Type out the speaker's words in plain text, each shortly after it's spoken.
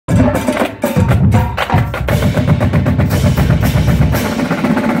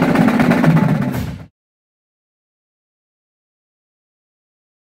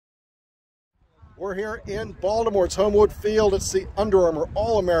We're here in Baltimore. It's Homewood Field. It's the Under Armour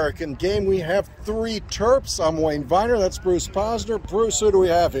All-American game. We have 3 Terps. I'm Wayne Viener. That's Bruce Posner. Bruce, who do we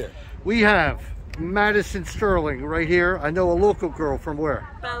have here? We have Madison Sterling right here. I know a local girl from where?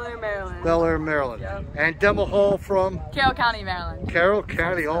 Bel Air, Maryland. Bel Air, Maryland. Yep. And Demma Hall from? Carroll County, Maryland. Carroll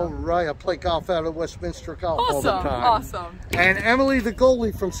County, all right. I play golf out of Westminster Golf all the time. Awesome. And Emily, the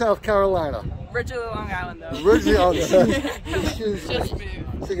goalie from South Carolina. Originally Long Island, though. Originally, Just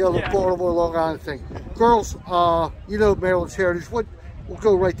moved. She got a Baltimore, Long Island thing. Girls, you know Maryland's heritage. We'll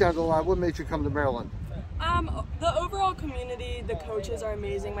go right down the line. What made you come to Maryland? The overall community, the coaches are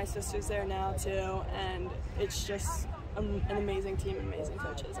amazing. My sister's there now too, and it's just an amazing team, amazing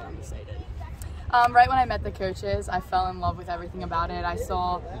coaches, and I'm excited. Right when I met the coaches, I fell in love with everything about it. I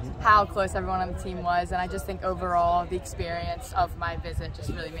saw how close everyone on the team was, and I just think overall the experience of my visit just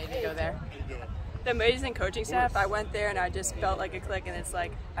really made me go there. The amazing coaching staff, I went there and I just felt like a click, and it's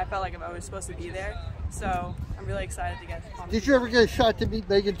like I felt like I was supposed to be there. So I'm really excited to get on. Did you ever get a shot to meet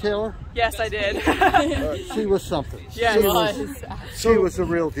Megan Taylor? Yes, I did. She was something. Yes. She was the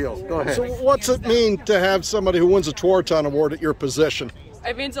real deal. Go ahead. So what's it mean to have somebody who wins a Tewaaraton Award at your position?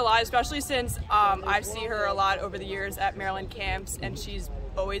 It means a lot, especially since I see her a lot over the years at Maryland camps, and she's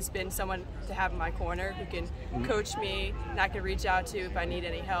always been someone to have in my corner who can coach me and I can reach out to if I need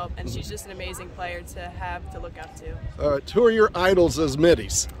any help, and she's just an amazing player to have to look up to. All right, who are your idols as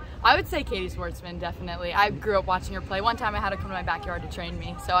middies? I would say Katie Schwartzman, definitely. I grew up watching her play. One time I had her come to my backyard to train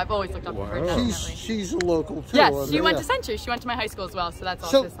me, so I've always looked up to her, definitely. She's a local too. Yes, she went to Century. She went to my high school as well, so that's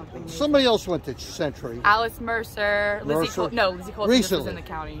also something new. Somebody else went to Century. Alice Mercer, Lizzie Colton was in the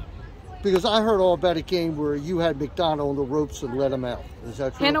county. Because I heard all about a game where you had McDonald on the ropes and let him out. Is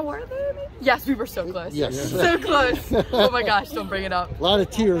that true? Hannah Worthy? Yes, we were so close. Yes. So close. Oh my gosh, don't bring it up. A lot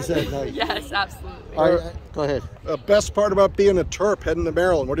of tears that night. Yes, absolutely. All right, go ahead. Best part about being a Terp heading to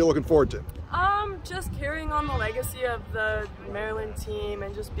Maryland, what are you looking forward to? Just carrying on the legacy of the Maryland team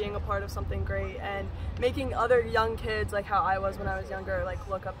and just being a part of something great and making other young kids, like how I was when I was younger, like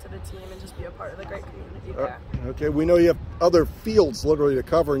look up to the team and just be a part of the great community there. Okay, we know you have other fields literally to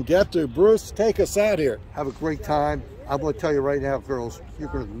cover and get to. Bruce, take us out here. Have a great time. I'm going to tell you right now, girls, you're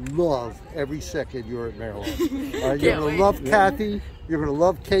going to love every second you're at Maryland. You're going to love Kathy. You're going to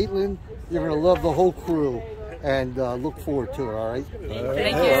love Caitlin. You're going to love the whole crew. And look forward to it, all right?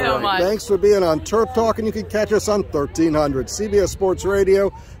 Thank you so much. Thanks for being on Terp Talk, and you can catch us on 1300 CBS Sports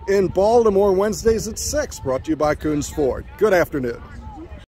Radio in Baltimore, Wednesdays at 6, brought to you by Coons Ford. Good afternoon.